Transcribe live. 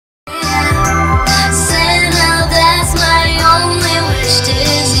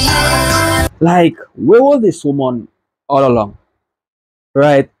Like, where was this woman all along?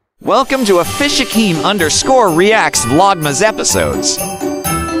 Right? Welcome to a Fishakeem_reacts Vlogmas episodes.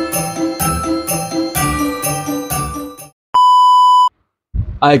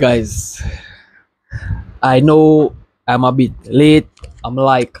 Hi guys. I know I'm a bit late. I'm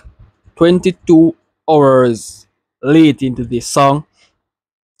like 22 hours late into this song.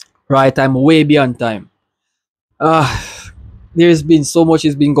 Right? I'm way beyond time. Uh there's been so much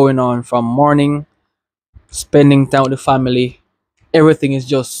has been going on from morning, spending time with the family. Everything is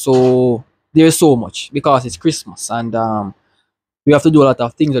just so there's so much because it's Christmas and we have to do a lot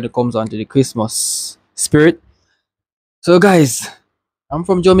of things when it comes on to the Christmas spirit. So guys, I'm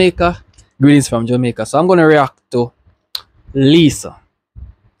from Jamaica. Greetings from Jamaica. So I'm gonna react to Lisa,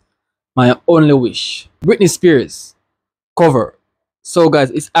 My Only Wish. Britney Spears cover. So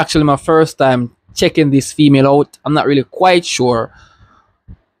guys, it's actually my first time checking this female out. I'm not really quite sure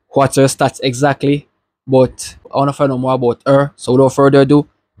what's her stats exactly, but I wanna find out more about her. So without further ado,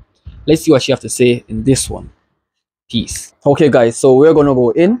 let's see what she have to say in this one. Peace. Okay guys, so we're gonna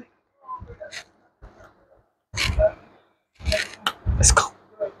go in. Let's go.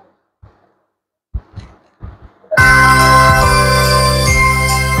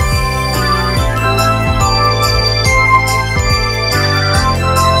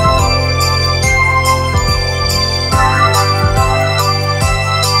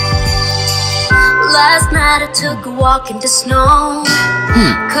 Last night I took a walk in the snow.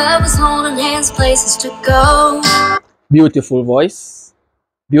 Covers holding hands, places to go. Beautiful voice,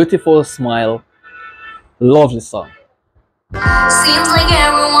 beautiful smile, lovely song. Seems like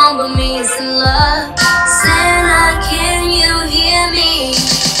everyone but me is in love. Santa, can you hear me?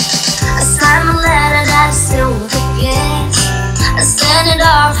 I signed my letter that I still won't forget. I sent it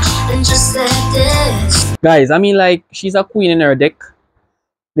off and just said this. Guys, I mean, like, she's a queen in her deck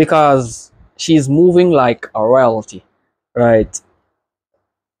because she's moving like a royalty, right?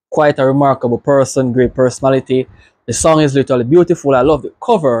 Quite a remarkable person, great personality. The song is literally beautiful. I love the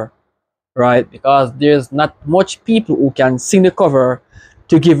cover, right? Because there's not much people who can sing the cover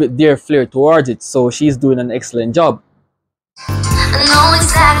to give it their flair towards it. So she's doing an excellent job. I know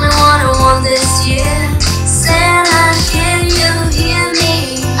exactly what I want this year. Santa, can you hear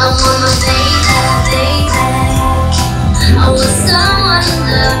me? I want my baby, baby. I want someone to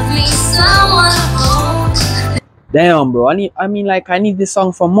love me, someone to hold. Damn, bro. I need this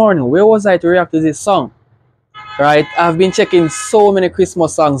song from morning. Where was I to react to this song? Right? I've been checking so many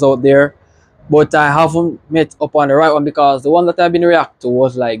Christmas songs out there, but I haven't met up on the right one because the one that I've been reacting to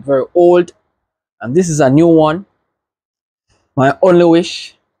was like very old, and this is a new one. My Only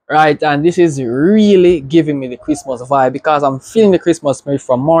Wish, right? And this is really giving me the Christmas vibe because I'm feeling the Christmas spirit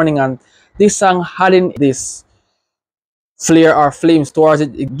from morning, and this song having this flare or flames towards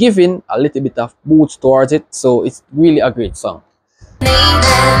it, giving a little bit of boost towards it. So it's really a great song. Baby,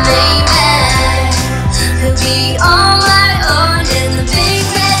 could be all my own in the big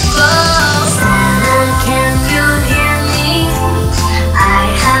red bowl. Santa, can you hear me?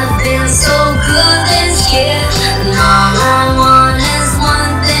 I have been so good this year, and all I want is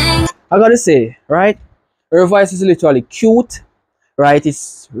one thing. I gotta say, right? Her voice is literally cute, right?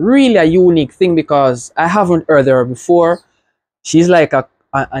 It's really a unique thing because I haven't heard her before. She's like a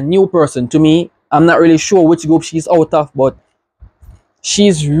new person to me. I'm not really sure which group she's out of, but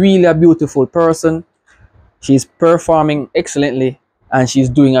she's really a beautiful person. She's performing excellently and she's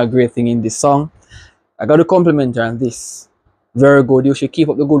doing a great thing in this song. I got to compliment her on this. Very good. You should keep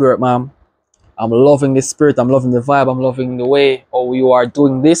up the good work, ma'am. I'm loving the spirit. I'm loving the vibe. I'm loving the way how you are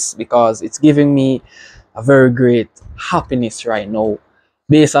doing this because it's giving me a very great happiness right now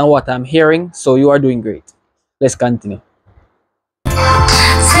based on what I'm hearing. So you are doing great. Let's continue.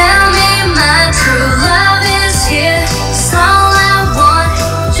 Tell me my true love is here. It's all I want,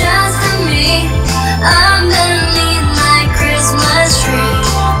 just for me. Underneath my Christmas tree,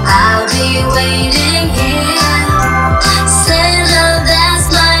 I'll be waiting here. Santa,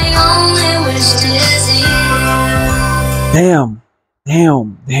 that's my only wish this year. Damn.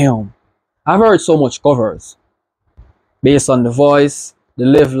 I've heard so much covers based on the voice, the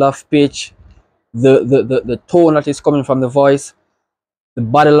level of pitch, the tone that is coming from the voice, the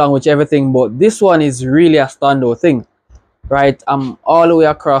body language, everything, but this one is really a standout thing, right? I'm all the way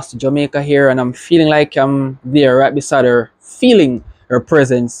across Jamaica here and I'm feeling like I'm there right beside her, feeling her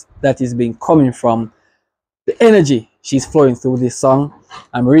presence that is being coming from the energy she's flowing through this song.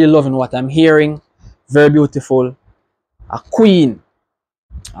 I'm really loving what I'm hearing. Very beautiful. A queen,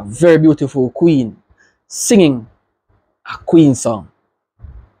 a very beautiful queen singing a queen song.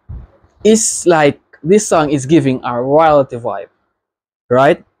 It's like this song is giving a royalty vibe,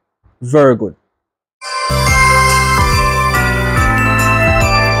 right? Very good.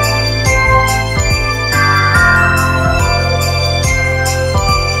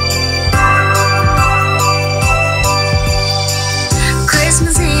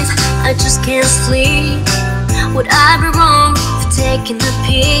 Christmas Eve, I just can't sleep. Would I be wrong for taking the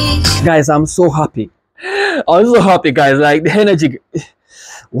peek? Guys, I'm so happy. I'm so happy, guys. Like the energy.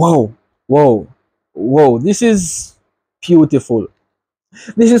 Whoa, whoa, whoa. This is beautiful.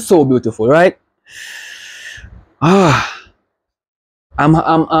 This is so beautiful, right? Ah,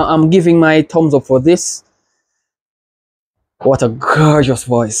 I'm giving my thumbs up for this. What a gorgeous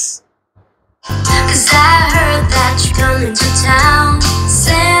voice. Cause I heard that you're coming to town.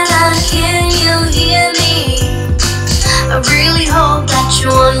 Santa, can you hear me? I really hope that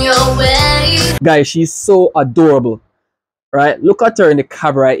you're on your way. Guys, she's so adorable, right? Look at her in the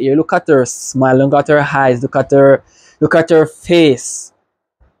camera right here. Look at her smile. Look at her eyes. Look at her face.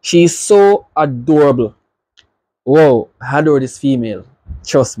 She's so adorable. Whoa, I adore this female.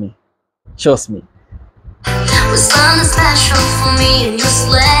 Trust me. Trust me. Was something special for me in your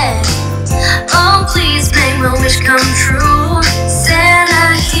sled. Oh, please make my wish come true.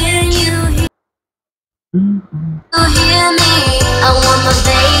 Santa, can you hear me? I want my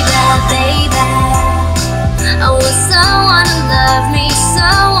baby. I want someone to love me,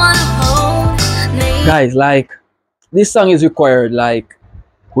 someone to hold me. Guys, like, this song is required, like,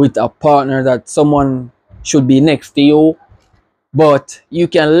 with a partner that someone should be next to you. But you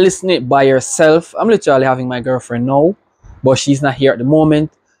can listen it by yourself. I'm literally having my girlfriend now, but she's not here at the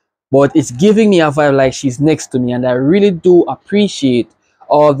moment. But it's giving me a vibe like she's next to me, and I really do appreciate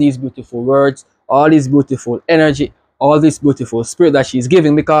all these beautiful words, all this beautiful energy, all this beautiful spirit that she's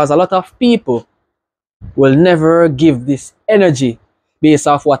giving, because a lot of people will never give this energy based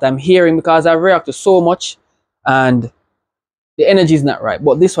off what I'm hearing, because I react to so much and the energy is not right.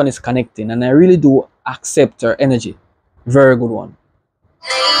 But this one is connecting, and I really do accept her energy. Very good one.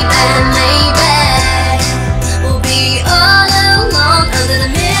 Maybe we'll be all alone under the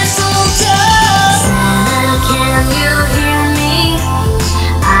mistletoe. Santa, can you hear me?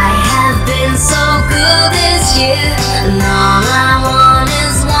 I have been so good this year, and all I want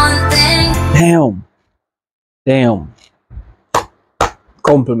is one thing. Damn. Damn.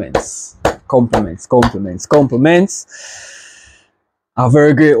 Compliments. Compliments. Compliments. Compliments. A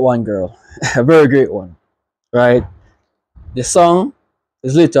very great one, girl. A very great one. Right? The song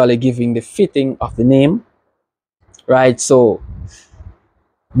is literally giving the fitting of the name. Right? So,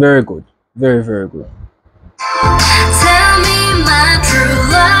 very good. Very, very good. Tell me my true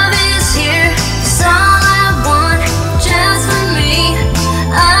love is here. It's all I want, just for me.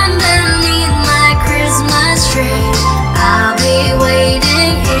 Underneath my Christmas tree, I'll be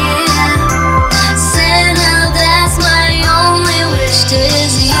waiting here. Santa, that's my only wish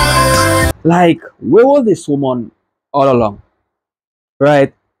this year. Like, where was this woman all along?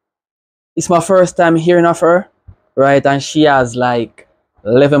 Right? It's my first time hearing of her. Right? And she has like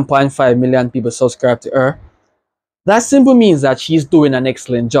 11.5 million people subscribed to her. That simply means that she's doing an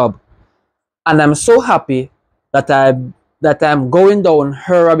excellent job. And I'm so happy that I'm going down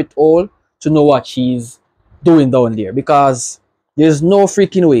her rabbit hole to know what she's doing down there, because there's no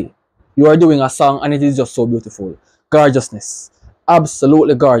freaking way you are doing a song and it is just so beautiful. Gorgeousness.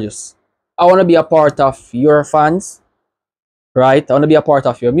 Absolutely gorgeous. I want to be a part of your fans, right? I want to be a part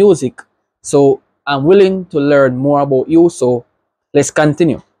of your music. So I'm willing to learn more about you. So let's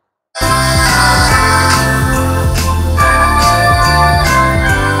continue.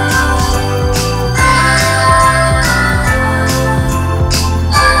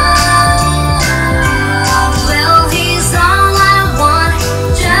 Well, he's all I want,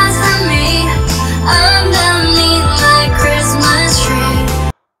 just for me. Underneath my Christmas tree.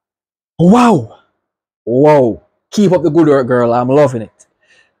 Wow. Wow. Keep up the good work, girl. I'm loving it.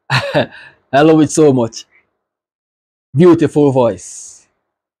 I love it so much. Beautiful voice.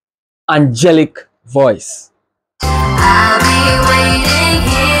 Angelic voice. I'll be waiting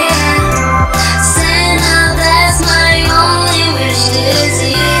here. Santa, that's my only wish this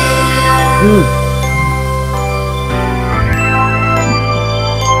year.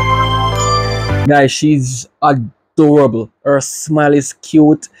 Guys, she's adorable. Her smile is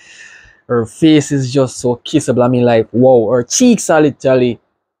cute. Her face is just so kissable. I mean, like, wow. Her cheeks are literally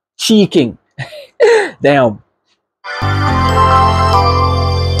cheeking. Damn.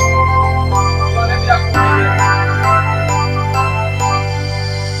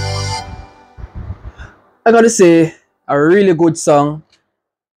 I gotta say, a really good song,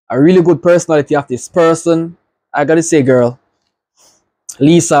 a really good personality of this person. I gotta say, girl,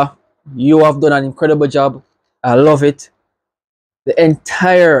 Lisa, you have done an incredible job. I love it. The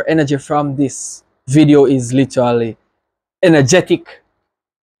entire energy from this video is literally energetic,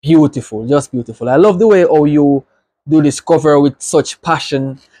 beautiful, just beautiful. I love the way how you do this cover with such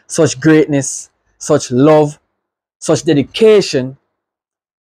passion, such greatness, such love, such dedication,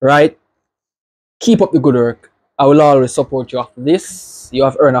 right? Keep up the good work. I will always support you after this. You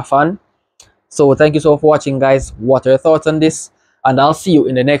have earned a fan. So thank you so much for watching, guys. What are your thoughts on this? And I'll see you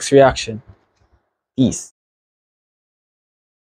in the next reaction. Peace.